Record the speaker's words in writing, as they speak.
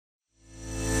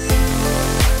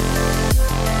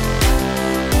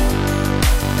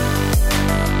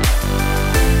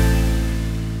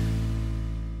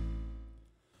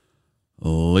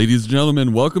Ladies and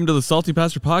gentlemen, welcome to the Salty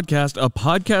Pastor Podcast, a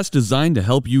podcast designed to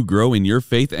help you grow in your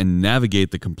faith and navigate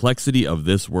the complexity of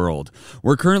this world.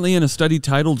 We're currently in a study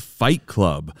titled Fight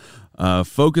Club,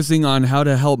 focusing on how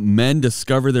to help men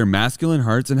discover their masculine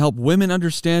hearts and help women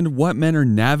understand what men are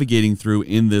navigating through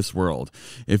in this world.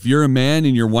 If you're a man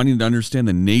and you're wanting to understand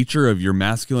the nature of your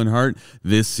masculine heart,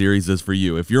 this series is for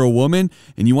you. If you're a woman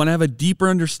and you want to have a deeper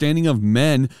understanding of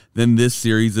men, then this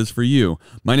series is for you.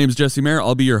 My name is Jesse Mayer.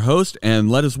 I'll be your host, and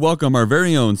let us welcome our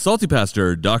very own Salty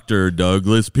Pastor, Dr.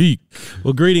 Douglas Peak.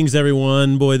 Well, greetings,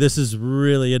 everyone. Boy, this is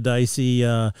really a dicey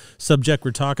subject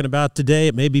we're talking about today.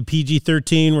 It may be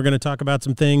PG-13. We're going to talk about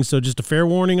some things. So just a fair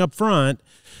warning up front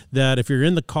that if you're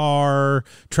in the car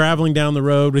traveling down the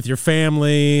road with your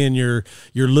family and your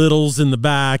littles in the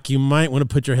back, you might want to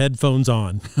put your headphones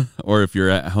on. Or if you're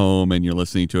at home and you're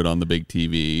listening to it on the big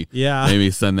TV,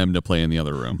 maybe send them to play in the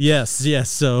other room. Yes.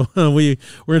 So we're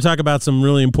going to talk about some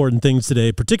really important things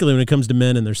today, particularly when it comes to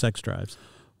men and their sex drives.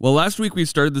 Well, last week we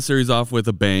started the series off with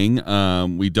a bang.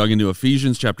 We dug into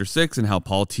Ephesians chapter 6 and how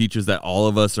Paul teaches that all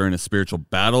of us are in a spiritual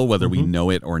battle, whether we know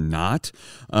it or not.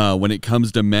 When it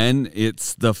comes to men,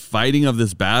 it's the fighting of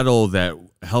this battle that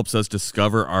helps us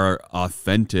discover our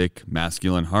authentic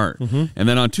masculine heart. And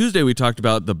then on Tuesday, we talked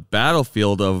about the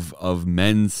battlefield of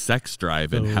men's sex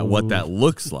drive and what that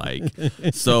looks like.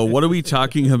 So what are we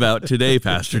talking about today,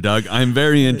 Pastor Doug? I'm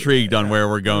very intrigued on where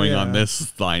we're going on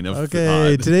this line of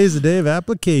Okay, thought. Today's the day of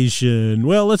application.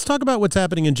 Well, let's talk about what's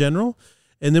happening in general,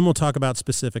 and then we'll talk about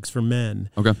specifics for men.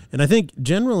 Okay. And I think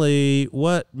generally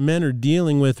what men are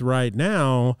dealing with right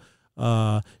now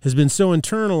has been so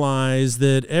internalized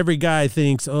that every guy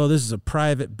thinks, oh, this is a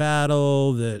private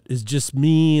battle that is just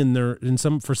me, and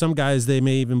for some guys, they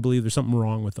may even believe there's something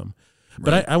wrong with them. Right.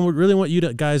 But I would really want you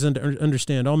guys to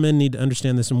understand, all men need to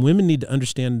understand this, and women need to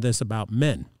understand this about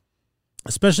men,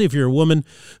 especially if you're a woman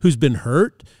who's been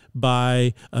hurt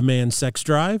by a man's sex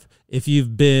drive. If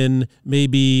you've been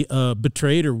maybe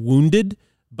betrayed or wounded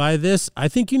by this, I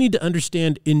think you need to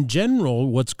understand in general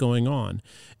what's going on.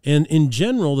 And in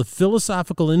general, the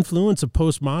philosophical influence of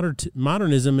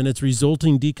postmodernism and its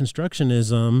resulting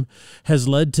deconstructionism has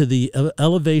led to the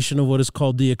elevation of what is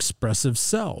called the expressive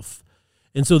self.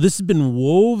 And so this has been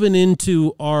woven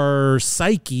into our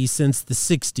psyche since the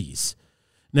 60s.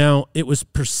 Now, it was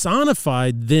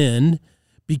personified then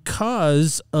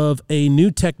because of a new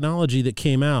technology that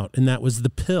came out, and that was the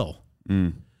pill.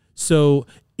 So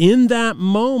in that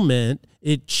moment,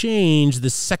 it changed the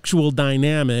sexual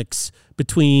dynamics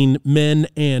between men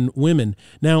and women.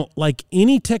 Now, like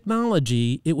any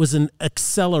technology, it was an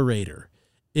accelerator.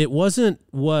 It wasn't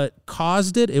what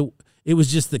caused it. It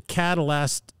was just the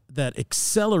catalyst that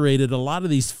accelerated a lot of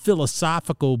these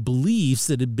philosophical beliefs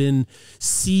that had been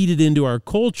seeded into our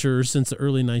culture since the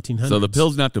early 1900s. So the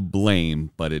pill's not to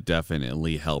blame, but it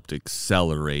definitely helped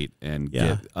accelerate and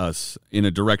get us in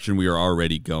a direction we were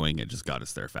already going. It just got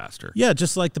us there faster. Yeah,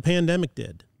 just like the pandemic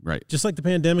did. Right. Just like the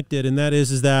pandemic did, and that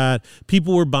is that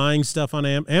people were buying stuff on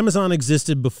Amazon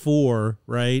existed before,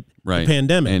 right? Right. The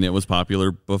pandemic. And it was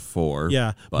popular before.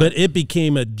 Yeah, but it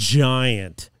became a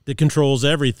giant that controls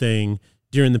everything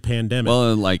during the pandemic.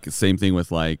 Well, and like same thing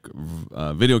with like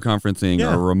video conferencing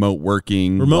or remote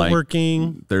working.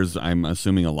 Working. I'm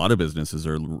assuming a lot of businesses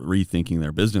are rethinking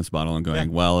their business model and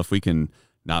going, well, if we can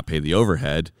not pay the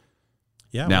overhead,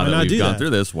 now that we've gone through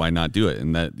this, why not do it?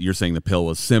 And that you're saying the pill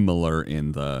was similar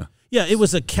in the... Yeah, it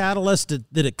was a catalyst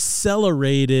that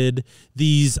accelerated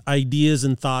these ideas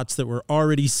and thoughts that were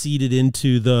already seeded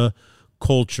into the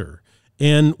culture.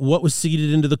 And what was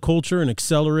seeded into the culture and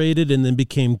accelerated and then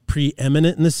became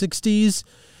preeminent in the 60s,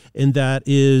 and that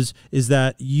is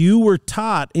that you were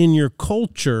taught in your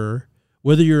culture,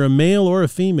 whether you're a male or a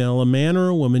female, a man or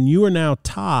a woman, you are now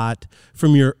taught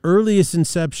from your earliest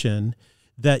inception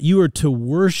that you are to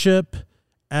worship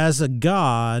as a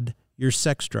god your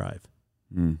sex drive.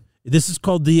 This is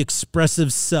called the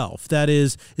expressive self. That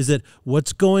is that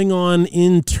what's going on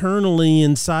internally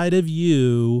inside of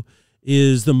you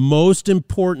is the most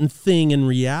important thing in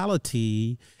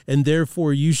reality, and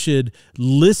therefore you should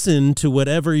listen to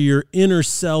whatever your inner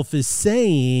self is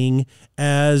saying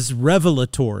as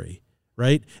revelatory,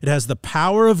 right? It has the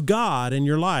power of God in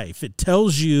your life. It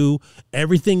tells you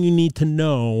everything you need to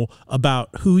know about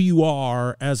who you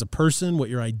are as a person, what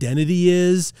your identity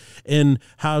is, and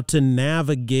how to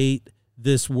navigate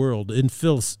this world. In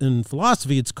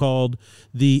philosophy, it's called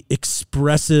the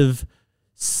expressive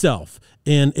self.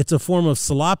 And it's a form of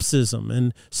solipsism.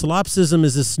 And solipsism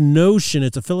is this notion,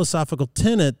 it's a philosophical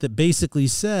tenet that basically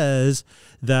says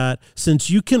that since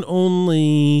you can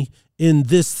only, in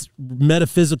this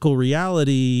metaphysical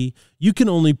reality, you can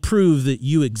only prove that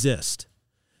you exist.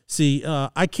 See,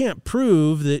 I can't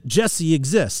prove that Jesse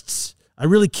exists. I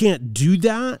really can't do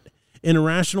that in a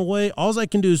rational way. All I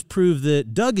can do is prove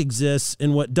that Doug exists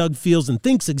and what Doug feels and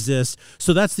thinks exists.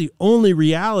 So that's the only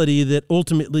reality that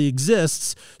ultimately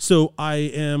exists. So I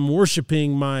am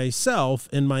worshiping myself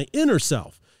and my inner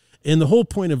self. And the whole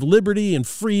point of liberty and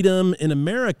freedom in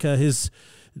America has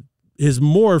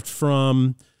morphed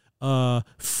from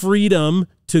freedom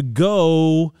to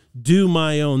go do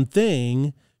my own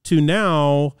thing to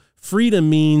now freedom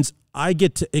means I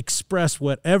get to express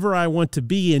whatever I want to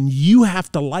be, and you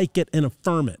have to like it and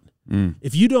affirm it.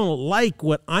 If you don't like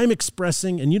what I'm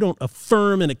expressing and you don't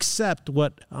affirm and accept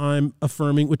what I'm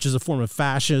affirming, which is a form of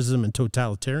fascism and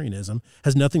totalitarianism,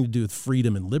 has nothing to do with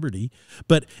freedom and liberty.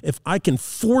 But if I can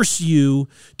force you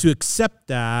to accept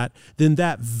that, then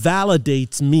that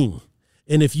validates me.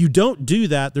 And if you don't do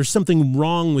that, there's something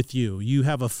wrong with you. You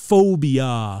have a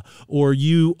phobia, or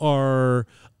you are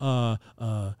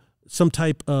some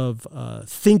type of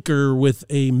thinker with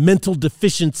a mental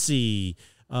deficiency.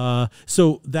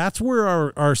 So that's where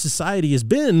our society has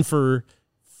been for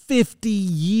 50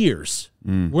 years.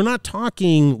 We're not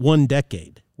talking 1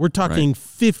 decade. We're talking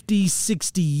 50,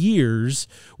 60 years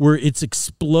where it's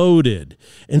exploded.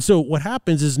 And so what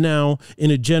happens is now,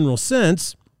 in a general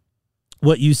sense,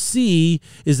 what you see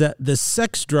is that the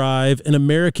sex drive in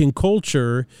American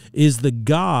culture is the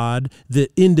God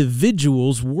that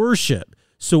individuals worship.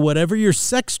 So whatever your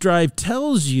sex drive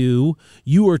tells you,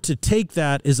 you are to take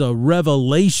that as a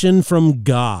revelation from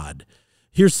God.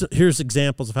 Here's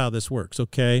examples of how this works,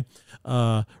 okay?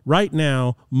 Right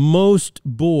now, most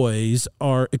boys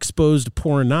are exposed to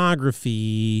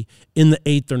pornography in the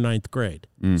 8th or 9th grade.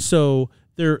 So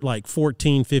they're like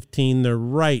 14, 15.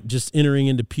 They're just entering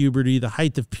into puberty, the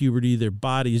height of puberty. Their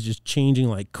body is just changing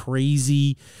like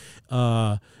crazy.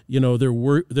 They're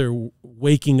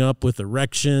waking up with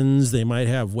erections. They might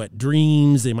have wet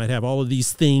dreams. They might have all of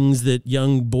these things that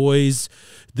young boys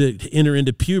that enter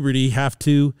into puberty have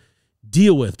to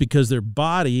deal with because their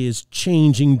body is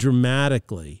changing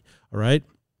dramatically. All right.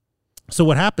 So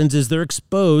what happens is they're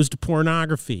exposed to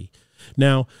pornography.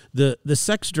 Now, the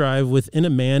sex drive within a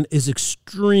man is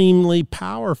extremely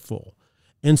powerful.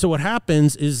 And so what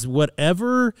happens is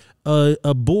whatever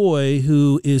a boy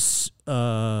who is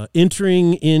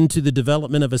entering into the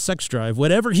development of a sex drive,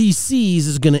 whatever he sees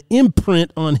is going to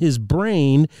imprint on his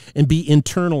brain and be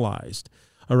internalized.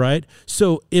 All right.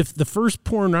 So if the first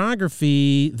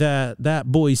pornography that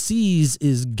boy sees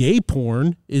is gay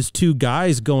porn, is 2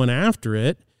 guys going after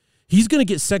it, he's going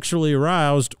to get sexually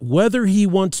aroused whether he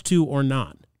wants to or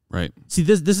not. Right. See,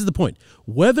 this is the point.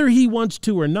 Whether he wants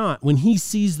to or not, when he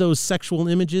sees those sexual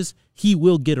images, he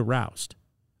will get aroused.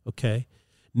 Okay?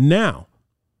 Now,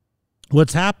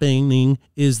 what's happening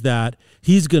is that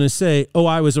he's going to say, oh,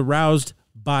 I was aroused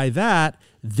by that.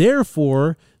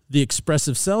 Therefore, the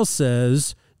expressive cell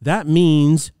says, that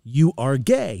means you are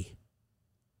gay.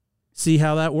 See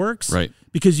how that works? Right.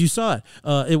 Because you saw it.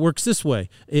 It works this way.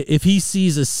 If he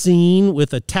sees a scene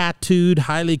with a tattooed,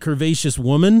 highly curvaceous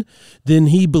woman, then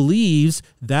he believes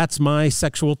that's my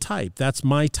sexual type. That's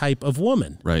my type of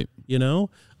woman. Right. You know?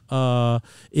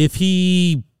 If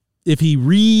he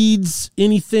reads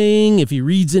anything, if he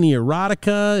reads any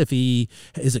erotica, if he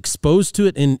is exposed to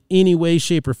it in any way,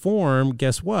 shape, or form,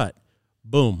 guess what?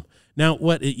 Boom. Now,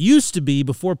 what it used to be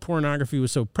before pornography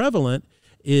was so prevalent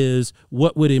is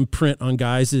what would imprint on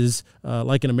guys is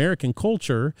like in American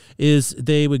culture is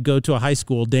they would go to a high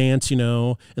school dance,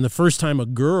 and the first time a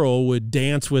girl would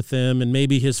dance with him and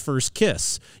maybe his first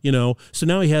kiss, So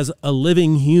now he has a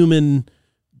living human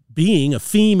being, a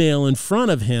female in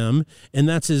front of him, and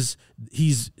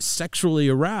he's sexually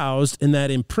aroused and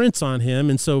that imprints on him.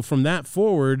 And so from that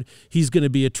forward, he's going to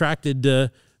be attracted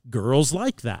to girls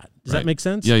like that. Does that make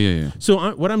sense? Yeah.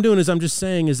 So what I'm doing is I'm just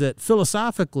saying is that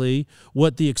philosophically,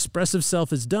 what the expressive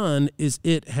self has done is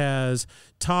it has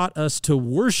taught us to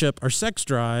worship our sex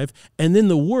drive, and then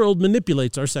the world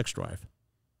manipulates our sex drive.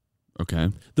 Okay.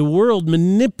 The world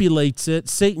manipulates it.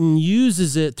 Satan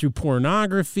uses it through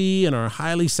pornography and our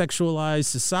highly sexualized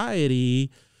society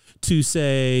to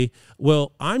say,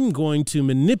 well, I'm going to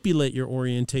manipulate your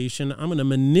orientation. I'm going to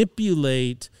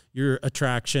manipulate your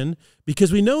attraction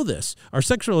because we know this. Our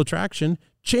sexual attraction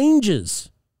changes.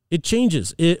 It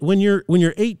changes. When you're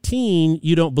 18,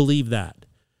 you don't believe that.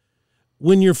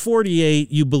 When you're 48,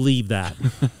 you believe that.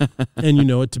 And you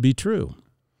know it to be true.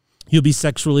 You'll be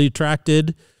sexually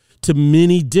attracted to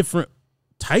many different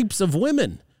types of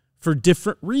women for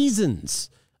different reasons.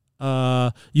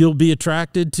 You'll be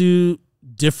attracted to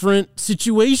different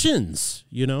situations,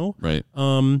 Right.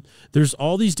 There's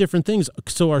all these different things.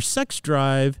 So our sex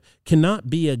drive cannot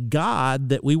be a God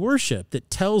that we worship, that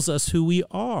tells us who we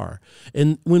are.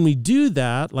 And when we do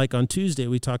that, like on Tuesday,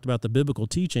 we talked about the biblical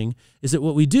teaching, is that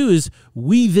what we do is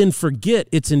we then forget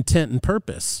its intent and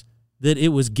purpose, that it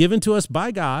was given to us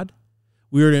by God.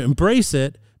 We are to embrace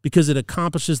it because it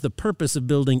accomplishes the purpose of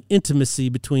building intimacy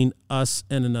between us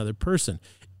and another person.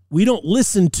 We don't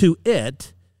listen to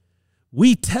it.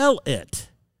 We tell it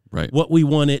what we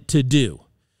want it to do.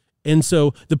 And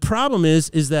so the problem is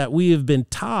that we have been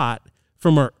taught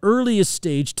from our earliest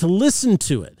stage to listen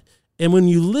to it. And when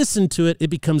you listen to it, it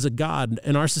becomes a God,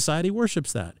 and our society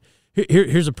worships that.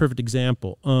 Here's a perfect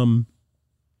example.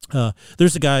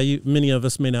 There's a guy, many of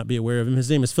us may not be aware of him. His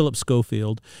name is Philip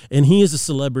Schofield, and he is a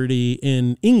celebrity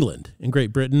in England, in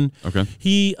Great Britain. Okay.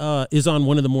 He is on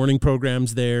one of the morning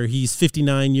programs there. He's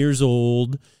 59 years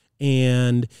old,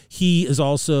 and he is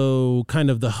also kind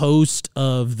of the host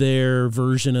of their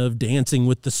version of Dancing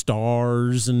with the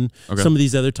Stars and some of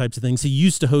these other types of things. He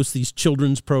used to host these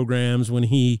children's programs when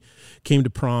he came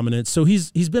to prominence. So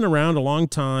he's been around a long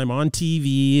time on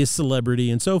TV, a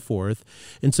celebrity, and so forth.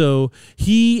 And so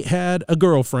he had a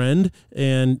girlfriend,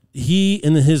 and he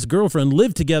and his girlfriend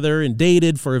lived together and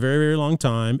dated for a very, very long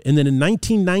time. And then in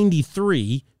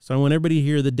 1993, so I want everybody to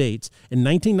hear the dates, in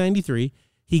 1993,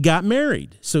 he got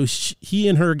married. So he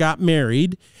and her got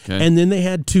married, and then they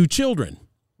had 2 children.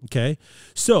 Okay.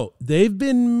 So they've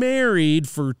been married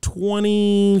for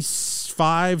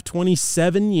 25,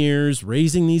 27 years,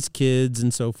 raising these kids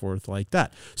and so forth like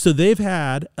that. So they've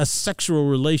had a sexual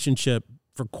relationship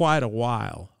for quite a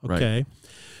while. Okay. Right.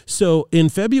 So in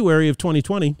February of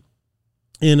 2020,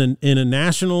 in a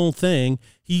national thing,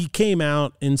 he came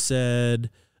out and said,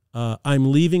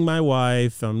 I'm leaving my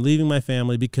wife, I'm leaving my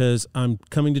family because I'm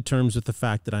coming to terms with the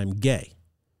fact that I'm gay.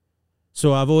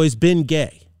 So I've always been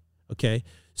gay, okay?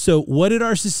 So what did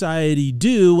our society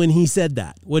do when he said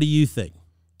that? What do you think?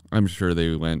 I'm sure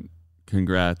they went,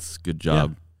 congrats, good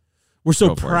job. Yeah. We're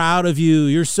so proud of you.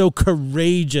 You're so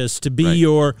courageous to be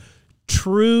your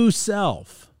true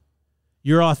self,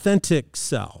 your authentic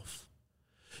self.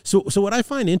 So what I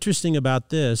find interesting about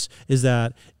this is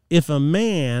that if a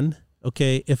man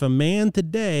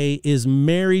today is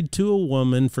married to a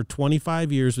woman for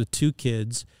 25 years with 2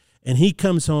 kids, and he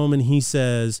comes home and he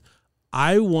says,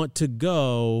 I want to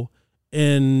go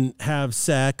and have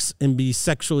sex and be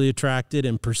sexually attracted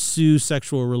and pursue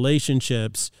sexual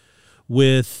relationships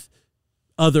with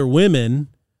other women,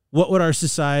 what would our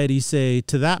society say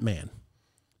to that man?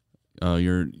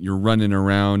 You're running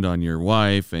around on your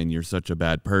wife, and you're such a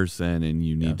bad person, and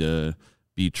you need to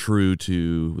be true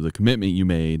to the commitment you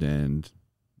made, and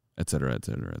et cetera, et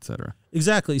cetera, et cetera.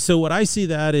 Exactly. So what I see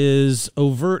that is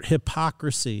overt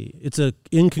hypocrisy. It's a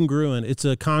incongruent. It's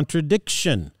a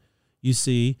contradiction, you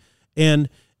see. And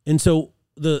so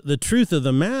the truth of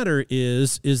the matter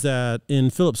is that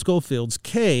in Philip Schofield's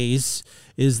case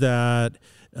is that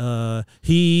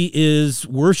he is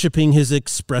worshiping his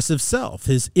expressive self.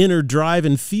 His inner drive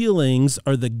and feelings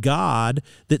are the God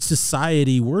that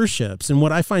society worships. And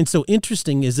what I find so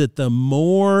interesting is that the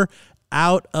more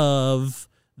out of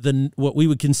what we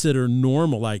would consider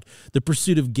normal, like the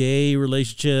pursuit of gay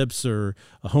relationships or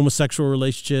homosexual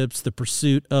relationships, the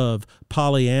pursuit of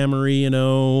polyamory,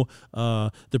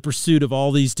 the pursuit of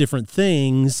all these different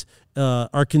things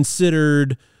are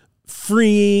considered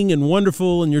freeing and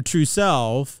wonderful in your true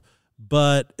self.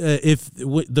 But if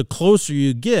the closer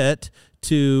you get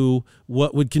to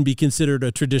what can be considered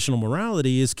a traditional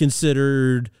morality is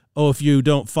considered, if you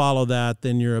don't follow that,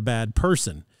 then you're a bad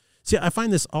person. See, I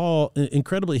find this all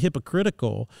incredibly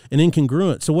hypocritical and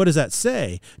incongruent. So what does that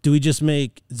say? Do we just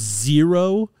make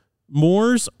zero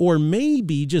mores? Or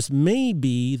maybe, just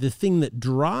maybe, the thing that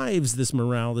drives this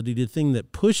morality, the thing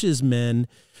that pushes men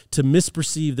to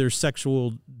misperceive their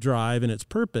sexual drive and its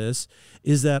purpose,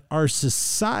 is that our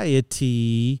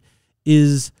society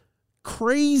is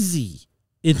crazy.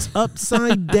 It's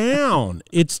upside down.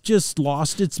 It's just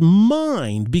lost its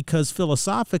mind because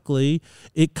philosophically,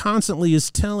 it constantly is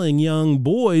telling young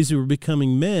boys who are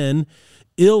becoming men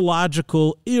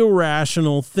illogical,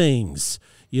 irrational things.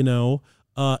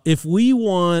 If we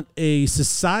want a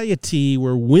society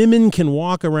where women can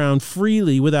walk around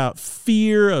freely without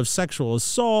fear of sexual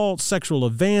assault, sexual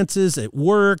advances at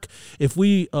work, if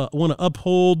we want to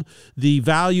uphold the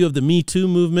value of the Me Too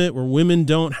movement where women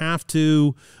don't have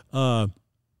to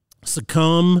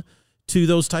succumb to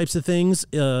those types of things,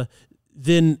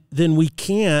 then we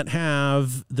can't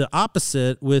have the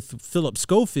opposite with Philip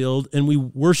Schofield, and we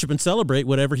worship and celebrate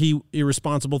whatever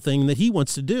irresponsible thing that he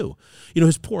wants to do.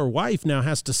 His poor wife now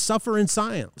has to suffer in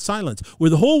silence, where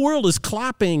the whole world is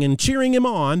clapping and cheering him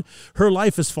on. Her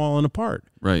life has fallen apart.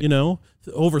 Right.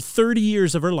 Over 30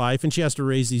 years of her life, and she has to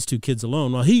raise these 2 kids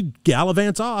alone while he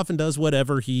gallivants off and does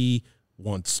whatever he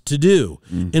wants to do.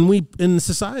 And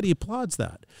society applauds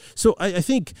that. So I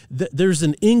think that there's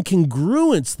an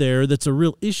incongruence there that's a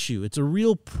real issue. It's a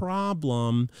real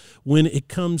problem when it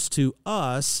comes to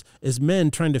us as men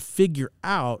trying to figure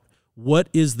out what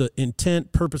is the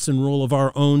intent, purpose, and role of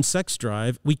our own sex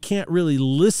drive. We can't really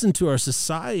listen to our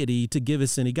society to give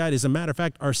us any guide. As a matter of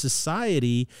fact, our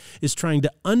society is trying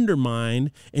to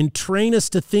undermine and train us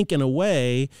to think in a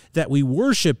way that we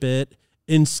worship it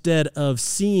instead of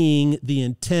seeing the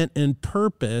intent and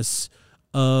purpose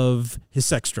of his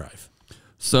sex drive.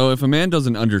 So if a man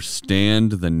doesn't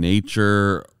understand the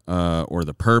nature or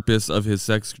the purpose of his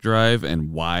sex drive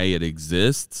and why it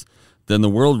exists, then the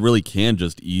world really can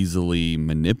just easily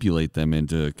manipulate them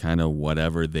into kind of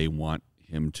whatever they want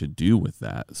him to do with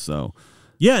that. So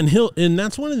yeah, and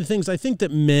that's one of the things I think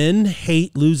that men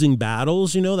hate losing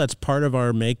battles. That's part of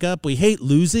our makeup. We hate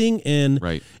losing, and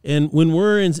right. And when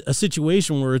we're in a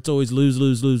situation where it's always lose,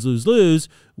 lose, lose, lose, lose,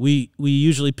 we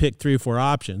usually pick 3 or 4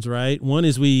 options. Right. One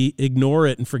is we ignore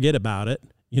it and forget about it.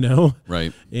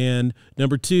 Right. And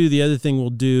number 2, the other thing we'll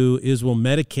do is we'll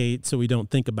medicate so we don't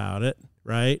think about it.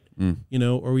 Right.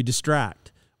 Or we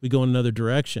distract. We go in another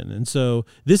direction. And so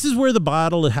this is where the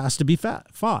battle has to be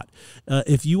fought.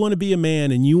 If you want to be a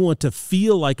man and you want to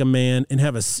feel like a man and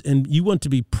and you want to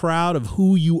be proud of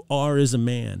who you are as a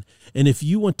man, and if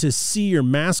you want to see your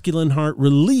masculine heart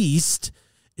released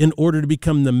in order to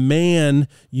become the man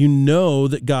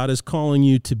that God is calling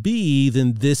you to be,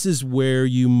 then this is where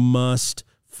you must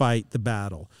fight the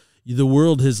battle. The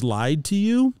world has lied to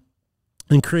you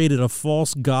and created a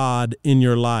false god in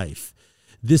your life.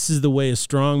 This is the way a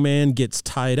strong man gets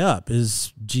tied up,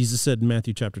 as Jesus said in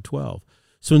Matthew chapter 12.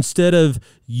 So instead of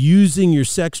using your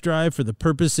sex drive for the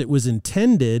purpose it was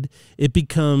intended, it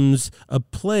becomes a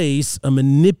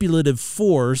manipulative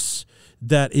force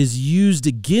that is used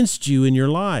against you in your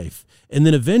life. And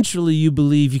then eventually you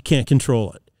believe you can't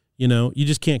control it. You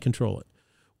just can't control it.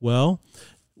 Well,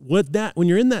 when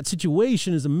you're in that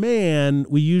situation as a man,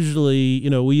 we usually,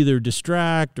 we either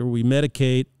distract or we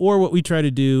medicate, or what we try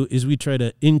to do is we try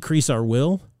to increase our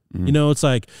will. It's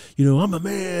like, I'm a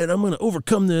man, I'm going to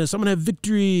overcome this, I'm going to have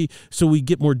victory. So we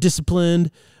get more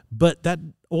disciplined, but that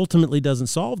ultimately doesn't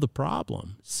solve the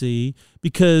problem. See,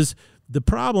 because the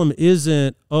problem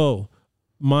isn't,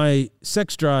 my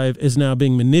sex drive is now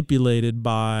being manipulated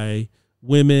by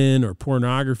women or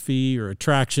pornography or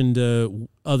attraction to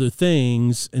other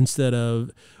things. Instead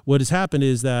of what has happened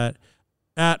is that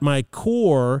at my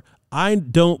core, I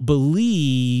don't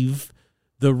believe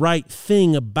the right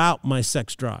thing about my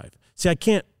sex drive. See, I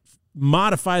can't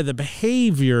modify the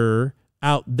behavior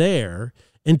out there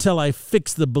until I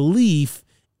fix the belief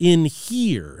in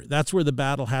here. That's where the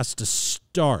battle has to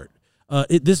start.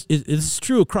 This is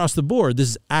true across the board.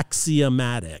 This is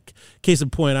axiomatic. Case in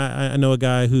point, I know a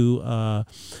guy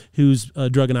who's a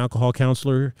drug and alcohol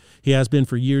counselor. He has been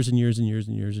for years and years and years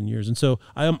and years and years. And so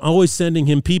I'm always sending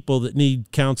him people that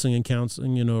need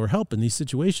counseling, or help in these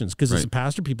situations. Because as a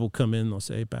pastor, people come in, they'll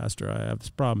say, "Hey, Pastor, I have this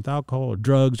problem with alcohol or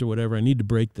drugs or whatever. I need to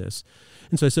break this."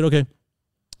 And so I said, "Okay,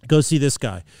 go see this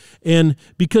guy." And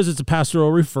because it's a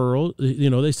pastoral referral,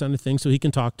 they send a thing so he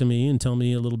can talk to me and tell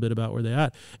me a little bit about where they're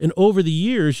at. And over the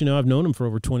years, I've known him for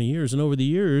over 20 years. And over the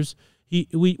years,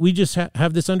 we just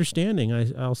have this understanding.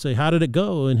 I'll say, "How did it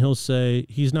go?" And he'll say,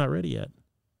 "He's not ready yet."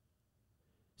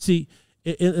 See,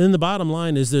 and the bottom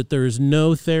line is that there's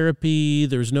no therapy,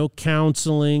 there's no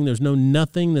counseling, there's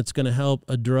nothing that's going to help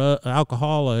a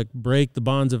alcoholic break the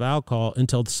bonds of alcohol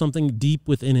until something deep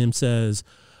within him says,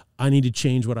 "I need to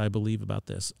change what I believe about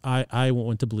this. I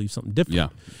want to believe something different." Yeah.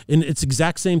 And it's the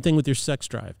exact same thing with your sex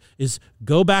drive, is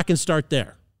go back and start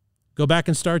there. Go back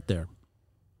and start there.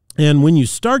 And when you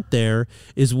start there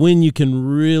is when you can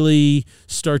really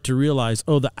start to realize,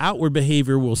 the outward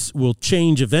behavior will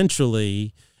change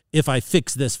eventually if I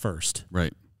fix this first.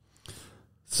 Right.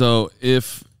 So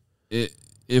if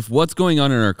what's going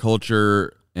on in our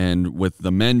culture, and with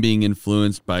the men being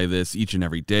influenced by this each and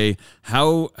every day,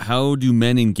 how do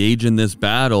men engage in this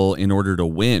battle in order to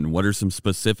win? What are some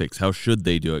specifics? How should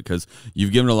they do it? Because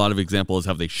you've given a lot of examples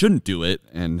how they shouldn't do it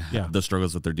and the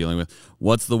struggles that they're dealing with.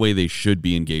 What's the way they should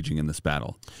be engaging in this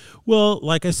battle? Well,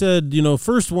 like I said,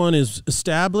 first one is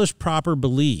establish proper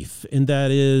belief. And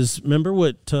that is, remember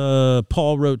what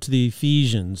Paul wrote to the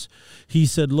Ephesians. He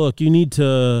said, look, you need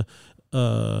to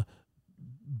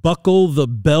buckle the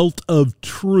belt of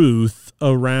truth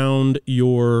around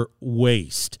your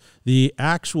waist. The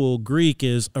actual Greek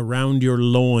is around your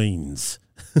loins,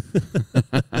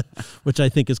 which I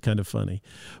think is kind of funny.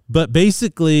 But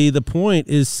basically, the point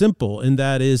is simple, and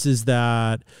that is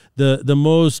that the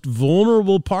most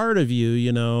vulnerable part of you,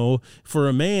 you know, for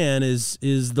a man is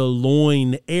the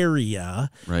loin area.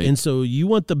 Right. And so you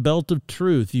want the belt of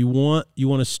truth. You want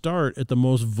to start at the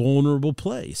most vulnerable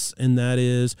place, and that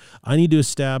is, I need to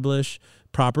establish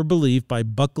proper belief by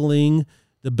buckling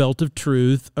the belt of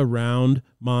truth around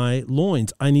my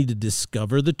loins. I need to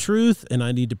discover the truth, and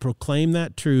I need to proclaim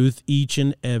that truth each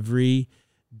and every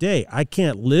day. I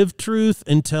can't live truth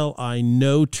until I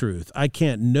know truth. I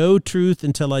can't know truth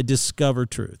until I discover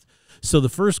truth. So the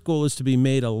first goal is to be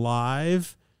made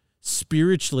alive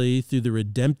spiritually through the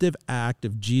redemptive act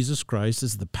of Jesus Christ.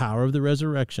 This is the power of the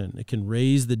resurrection. It can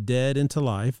raise the dead into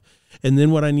life. And then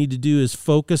what I need to do is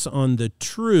focus on the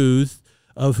truth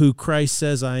of who Christ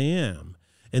says I am.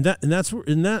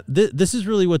 This is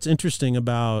really what's interesting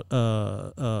about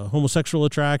homosexual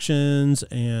attractions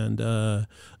and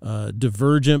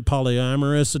divergent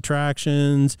polyamorous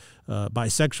attractions,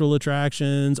 bisexual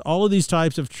attractions, all of these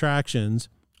types of attractions,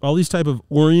 all these type of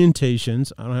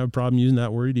orientations. I don't have a problem using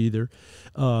that word either.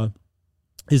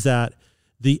 Is that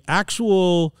the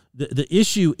actual the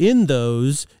issue in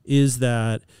those is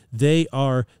that they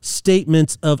are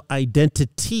statements of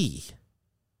identity.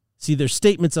 See, they're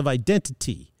statements of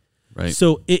identity. Right.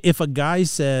 So if a guy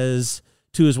says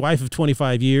to his wife of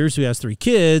 25 years who has 3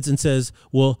 kids and says,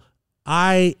 well,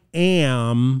 I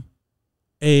am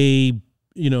a,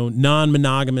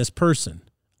 non-monogamous person.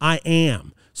 I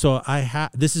am. So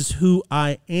this is who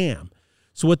I am.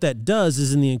 So what that does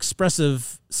is, in the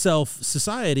expressive self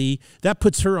society, that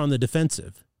puts her on the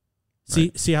defensive.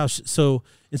 Right. See how, so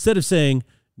instead of saying,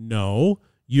 no,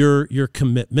 your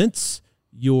commitments,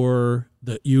 you are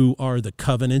the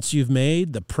covenants you've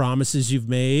made, the promises you've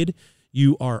made,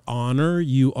 you are honor,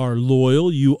 you are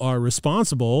loyal, you are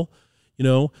responsible,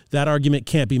 that argument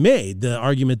can't be made. The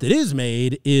argument that is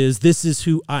made is, this is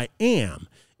who I am.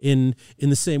 In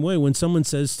the same way, when someone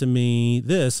says to me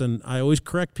this, and I always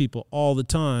correct people all the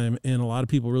time, and a lot of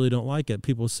people really don't like it.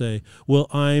 People say, well,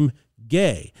 I'm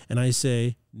gay. And I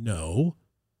say, no,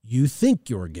 you think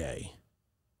you're gay.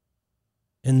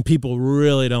 And people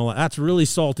really don't like, that's a really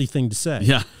salty thing to say.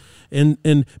 Yeah.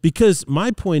 And because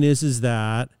my point is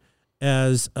that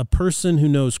as a person who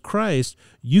knows Christ,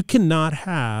 you cannot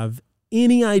have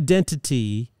any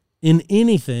identity in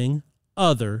anything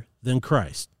other than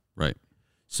Christ. Right.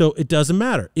 So it doesn't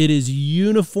matter. It is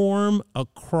uniform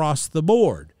across the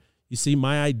board. You see,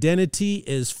 my identity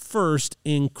is first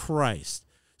in Christ.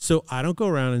 So I don't go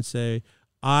around and say,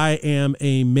 I am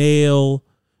a male,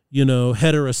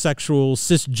 heterosexual,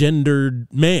 cisgendered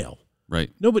male.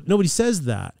 Right. Nobody says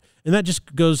that. And that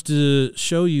just goes to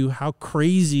show you how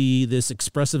crazy this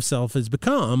expressive self has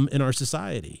become in our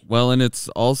society. Well, and it's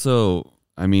also,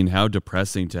 how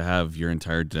depressing to have your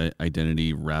entire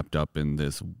identity wrapped up in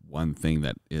this one thing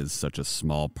that is such a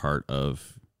small part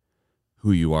of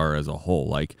who you are as a whole.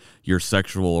 Like your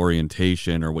sexual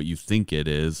orientation, or what you think it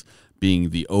is, being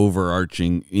the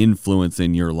overarching influence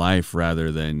in your life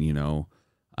rather than,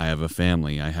 I have a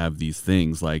family, I have these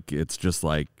things. Like, it's just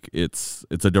like, it's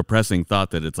a depressing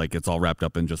thought that it's like, it's all wrapped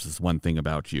up in just this one thing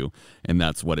about you. And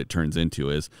that's what it turns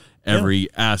into, is every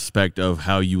aspect of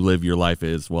how you live your life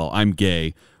is, well, I'm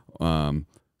gay.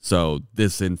 So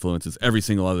this influences every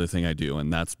single other thing I do.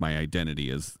 And that's my identity,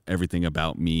 is everything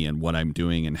about me and what I'm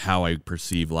doing and how I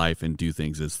perceive life and do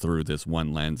things is through this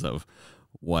one lens of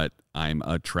what I'm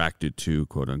attracted to,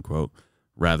 quote unquote,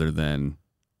 rather than,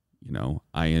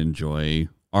 I enjoy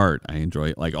art, I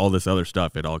enjoy like all this other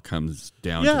stuff. It all comes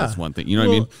down to this one thing. You know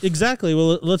what I mean? Exactly.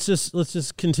 Well, let's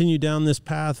just continue down this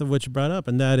path of what you brought up,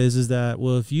 and that is that,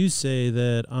 well, if you say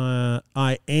that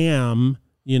I am,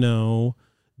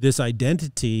 this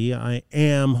identity, I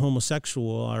am homosexual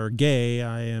or gay,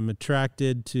 I'm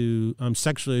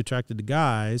sexually attracted to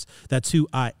guys, that's who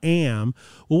I am.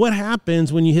 Well, what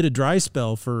happens when you hit a dry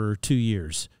spell for 2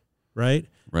 years, right?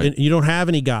 Right. And you don't have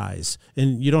any guys,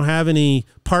 and you don't have any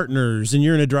partners, and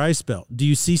you're in a dry spell. Do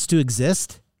you cease to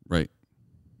exist? Right.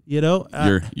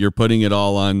 You're putting it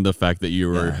all on the fact that you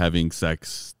were having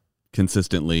sex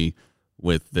consistently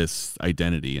with this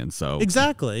identity, and so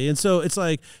exactly. And so it's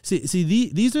like,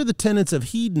 these are the tenets of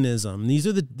hedonism. These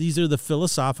are the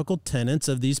philosophical tenets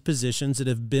of these positions that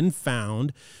have been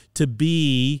found to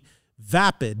be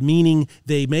vapid, meaning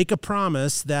they make a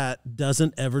promise that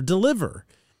doesn't ever deliver.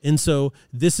 And so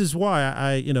this is why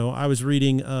I was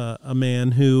reading a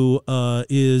man who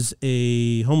is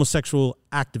a homosexual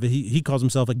activist. He calls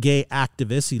himself a gay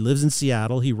activist. He lives in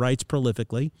Seattle. He writes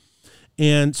prolifically.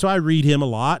 And so I read him a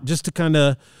lot just to kind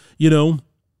of,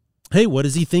 hey, what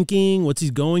is he thinking? What's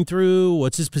he going through?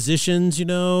 What's his positions?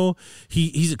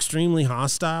 He's extremely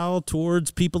hostile towards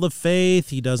people of faith.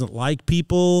 He doesn't like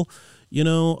people.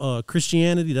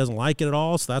 Christianity, doesn't like it at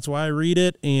all, so that's why I read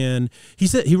it. And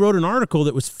he wrote an article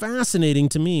that was fascinating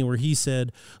to me where he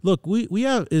said, look, we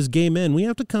have, as gay men, we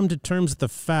have to come to terms with the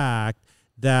fact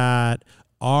that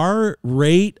our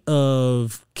rate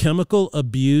of chemical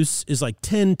abuse is like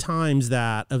 10 times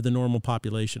that of the normal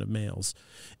population of males.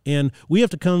 And we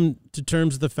have to come to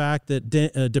terms with the fact that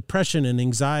depression and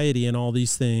anxiety and all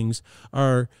these things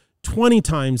are 20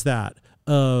 times that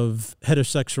of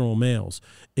heterosexual males.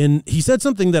 And he said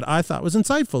something that I thought was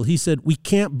insightful. He said, we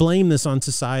can't blame this on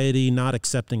society not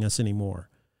accepting us anymore,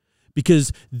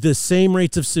 because the same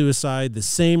rates of suicide, the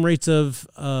same rates of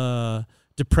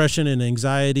depression and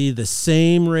anxiety, the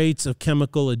same rates of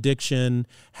chemical addiction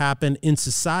happen in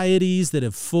societies that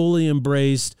have fully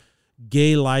embraced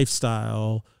gay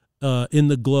lifestyle in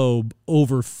the globe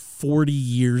over 40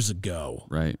 years ago.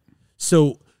 Right.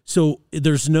 So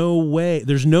there's no way,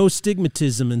 there's no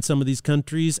stigmatism in some of these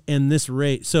countries, and this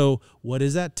rate. So what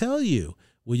does that tell you?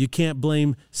 Well, you can't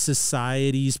blame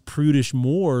society's prudish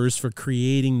mores for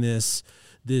creating these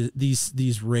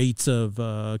rates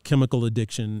of chemical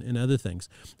addiction and other things.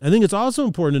 I think it's also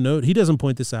important to note, he doesn't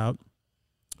point this out,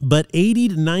 but 80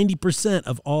 to 90%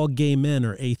 of all gay men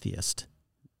are atheist.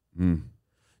 Mm.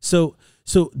 So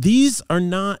these are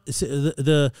not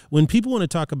when people want to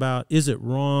talk about, is it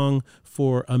wrong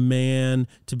for a man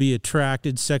to be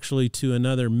attracted sexually to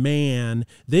another man,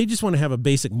 they just want to have a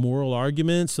basic moral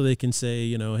argument so they can say,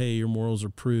 hey, your morals are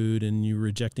prude and you're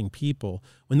rejecting people.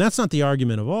 When that's not the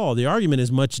argument of all. The argument is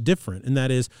much different, and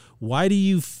that is, why do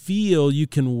you feel you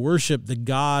can worship the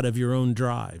God of your own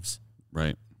drives?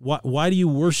 Right. Why do you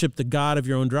worship the God of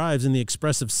your own drives in the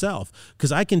expressive self?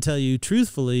 Because I can tell you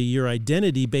truthfully, your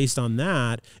identity based on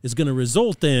that is going to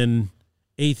result in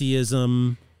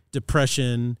atheism,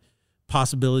 depression,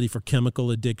 possibility for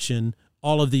chemical addiction,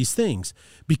 all of these things,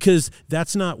 because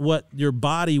that's not what your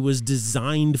body was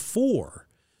designed for.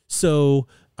 So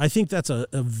I think that's a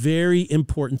very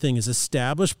important thing, is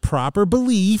establish proper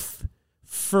belief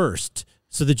first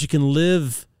so that you can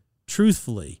live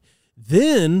truthfully.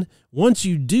 Then, once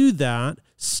you do that,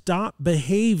 stop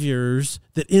behaviors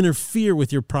that interfere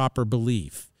with your proper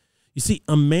belief. You see,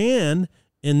 a man,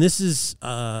 and this is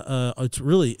it's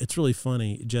really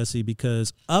funny, Jesse,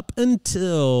 because up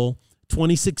until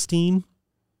 2016,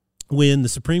 when the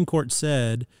Supreme Court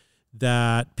said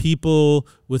that people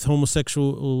with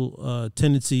homosexual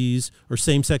tendencies or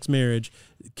same-sex marriage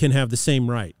can have the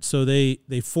same right, so they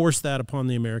forced that upon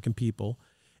the American people,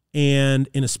 and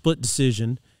in a split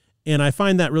decision. And I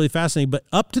find that really fascinating. But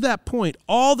up to that point,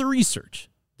 all the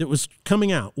research that was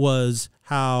coming out was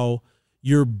how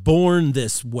you're born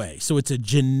this way. So it's a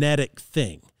genetic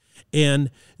thing. And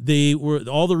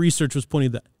all the research was pointing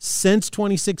that since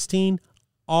 2016,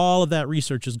 all of that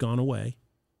research has gone away.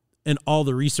 And all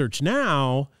the research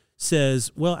now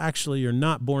says, well, actually, you're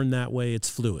not born that way. It's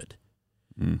fluid.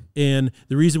 Mm. And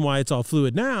the reason why it's all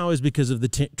fluid now is because of the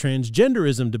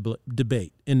transgenderism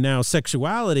debate. And now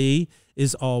sexuality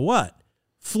is all what?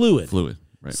 Fluid. Fluid,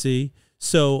 right. See?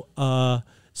 So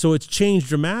it's changed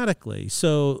dramatically.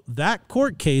 So that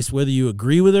court case, whether you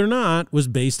agree with it or not, was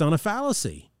based on a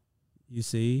fallacy, you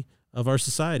see, of our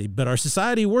society. But our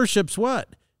society worships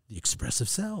what? The expressive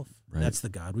self. Right. That's the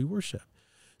God we worship.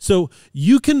 So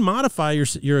you can modify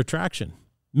your attraction.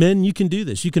 Men, you can do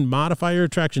this. You can modify your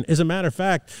attraction. As a matter of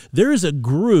fact, there is a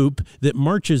group that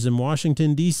marches in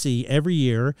Washington, D.C. every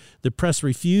year. The press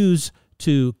refuse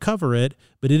to cover it,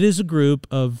 but it is a group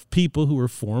of people who were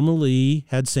formerly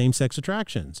had same-sex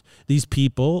attractions. These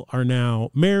people are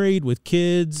now married with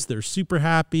kids. They're super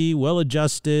happy,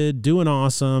 well-adjusted, doing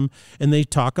awesome, and they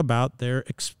talk about their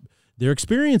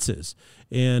experiences.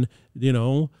 And,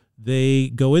 they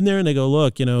go in there and they go,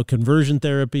 look, conversion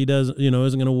therapy isn't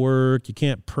going to work. You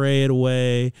can't pray it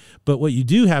away. But what you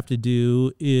do have to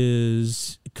do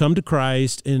is come to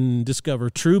Christ and discover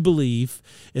true belief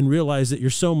and realize that you're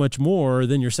so much more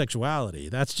than your sexuality.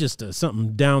 That's just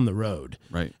something down the road.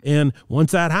 Right. And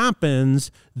once that happens,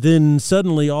 then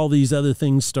suddenly all these other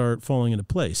things start falling into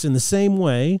place. In the same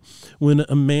way, when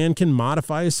a man can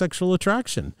modify his sexual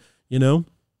attraction,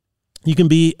 you can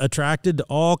be attracted to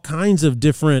all kinds of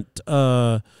different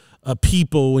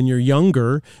people when you're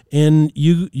younger, and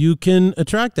you can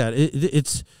attract that.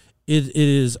 It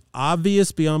is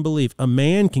obvious beyond belief. A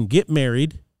man can get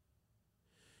married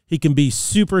He can be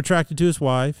super attracted to his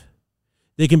wife.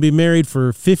 They can be married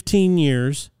for 15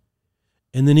 years,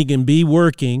 and then he can be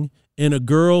working in a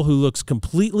girl who looks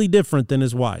completely different than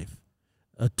his wife.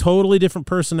 A totally different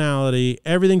personality.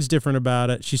 Everything's different about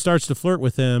it. She starts to flirt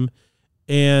with him,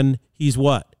 and he's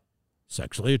what?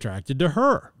 Sexually attracted to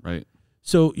her. Right.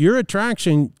 So your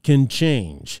attraction can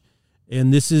change,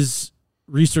 and this is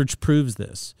research proves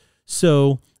this.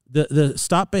 So the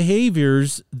stop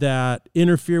behaviors that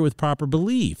interfere with proper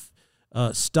belief.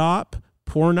 Stop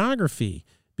pornography,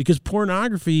 because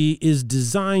pornography is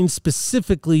designed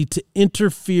specifically to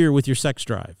interfere with your sex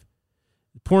drive.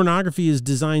 Pornography is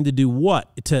designed to do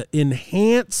what? To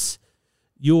enhance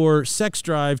your sex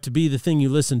drive to be the thing you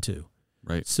listen to.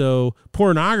 Right. So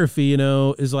pornography,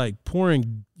 is like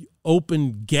pouring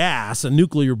open gas, a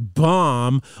nuclear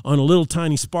bomb on a little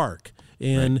tiny spark.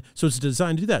 And so it's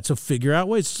designed to do that. So figure out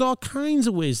ways. There's all kinds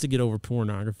of ways to get over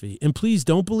pornography. And please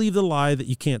don't believe the lie that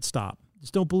you can't stop.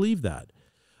 Just don't believe that.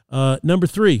 Number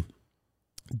 3,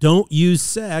 don't use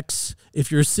sex,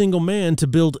 if you're a single man, to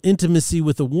build intimacy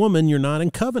with a woman you're not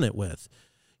in covenant with.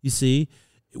 You see,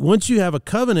 once you have a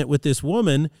covenant with this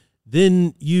woman,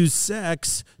 then use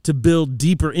sex to build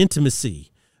deeper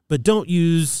intimacy. But don't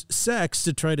use sex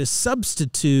to try to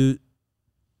substitute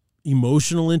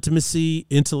emotional intimacy,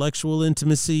 intellectual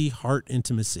intimacy, heart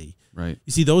intimacy. Right.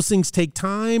 You see, those things take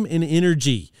time and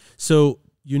energy. So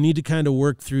you need to kind of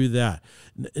work through that.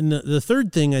 And the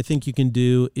third thing I think you can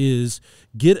do is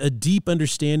get a deep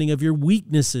understanding of your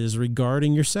weaknesses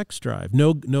regarding your sex drive.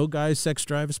 No guy's sex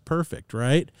drive is perfect,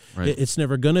 right? It's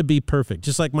never going to be perfect.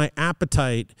 Just like my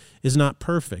appetite is not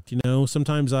perfect.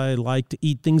 Sometimes I like to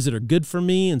eat things that are good for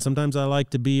me, and sometimes I like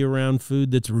to be around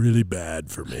food that's really bad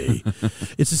for me.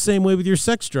 It's the same way with your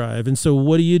sex drive. And so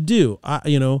what do?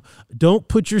 Don't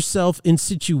put yourself in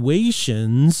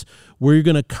situations where you're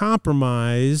going to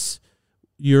compromise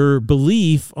your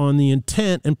belief on the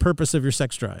intent and purpose of your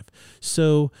sex drive.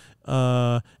 So,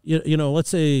 let's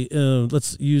say,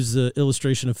 let's use the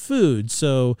illustration of food.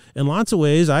 So in lots of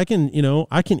ways, I can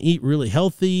eat really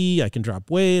healthy. I can drop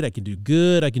weight. I can do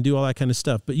good. I can do all that kind of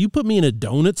stuff. But you put me in a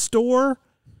donut store,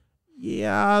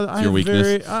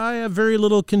 I have very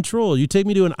little control. You take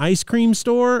me to an ice cream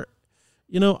store,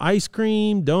 ice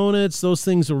cream, donuts, those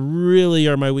things really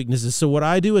are my weaknesses. So what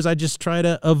I do is I just try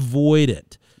to avoid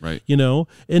it. Right.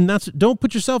 And don't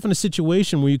put yourself in a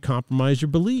situation where you compromise your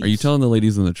beliefs. Are you telling the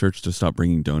ladies in the church to stop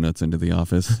bringing donuts into the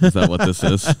office? Is that what this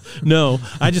is? No,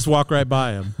 I just walk right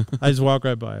by them.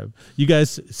 You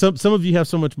guys, some of you have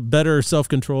so much better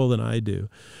self-control than I do.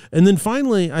 And then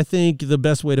finally, I think the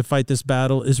best way to fight this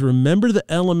battle is remember the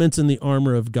elements in the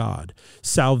armor of God.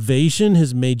 Salvation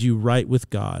has made you right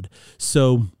with God.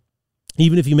 So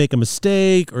even if you make a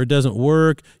mistake or it doesn't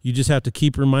work, you just have to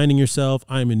keep reminding yourself,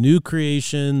 I'm a new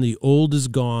creation. The old is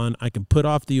gone. I can put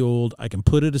off the old. I can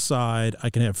put it aside. I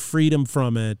can have freedom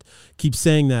from it. Keep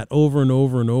saying that over and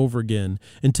over and over again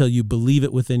until you believe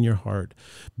it within your heart.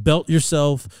 Belt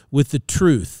yourself with the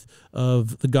truth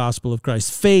of the gospel of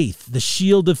Christ. Faith, the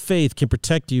shield of faith, can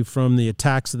protect you from the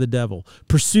attacks of the devil.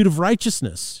 Pursuit of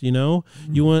righteousness, you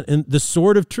want, and the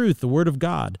sword of truth, the word of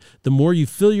God. The more you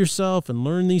fill yourself and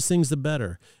learn these things, the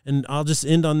better. And I'll just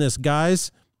end on this,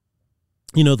 guys.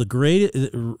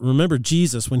 Remember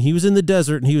Jesus, when he was in the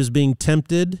desert and he was being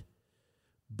tempted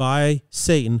by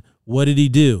Satan, what did he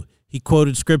do? He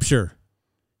quoted scripture.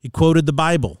 He quoted the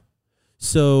Bible.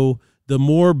 So the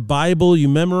more Bible you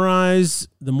memorize,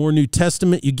 the more New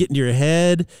Testament you get into your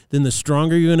head, then the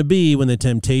stronger you're going to be when the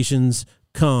temptations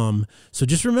come. So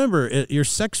just remember, your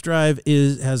sex drive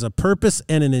has a purpose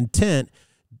and an intent.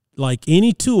 Like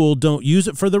any tool, don't use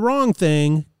it for the wrong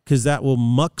thing, because that will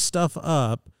muck stuff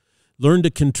up. Learn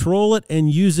to control it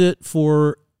and use it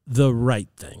for the right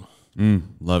thing.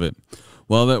 Love it.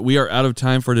 Well, we are out of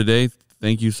time for today.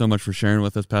 Thank you so much for sharing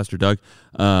with us, Pastor Doug.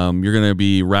 You're going to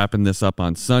be wrapping this up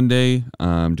on Sunday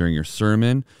during your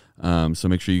sermon, so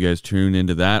make sure you guys tune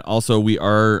into that. Also, we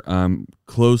are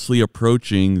closely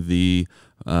approaching the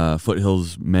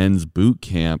Foothills Men's Boot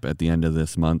Camp at the end of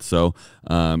this month. So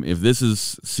if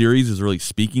this series is really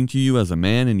speaking to you as a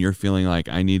man and you're feeling like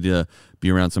I need to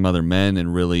be around some other men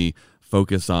and really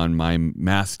focus on my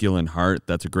masculine heart,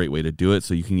 that's a great way to do it.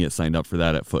 So you can get signed up for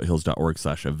that at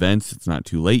foothills.org/events. It's not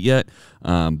too late yet,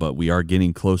 but we are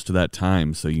getting close to that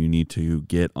time, so you need to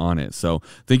get on it. So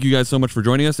thank you guys so much for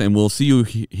joining us, and we'll see you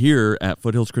here at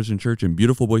Foothills Christian Church in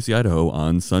beautiful Boise, Idaho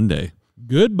on Sunday.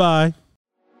 Goodbye.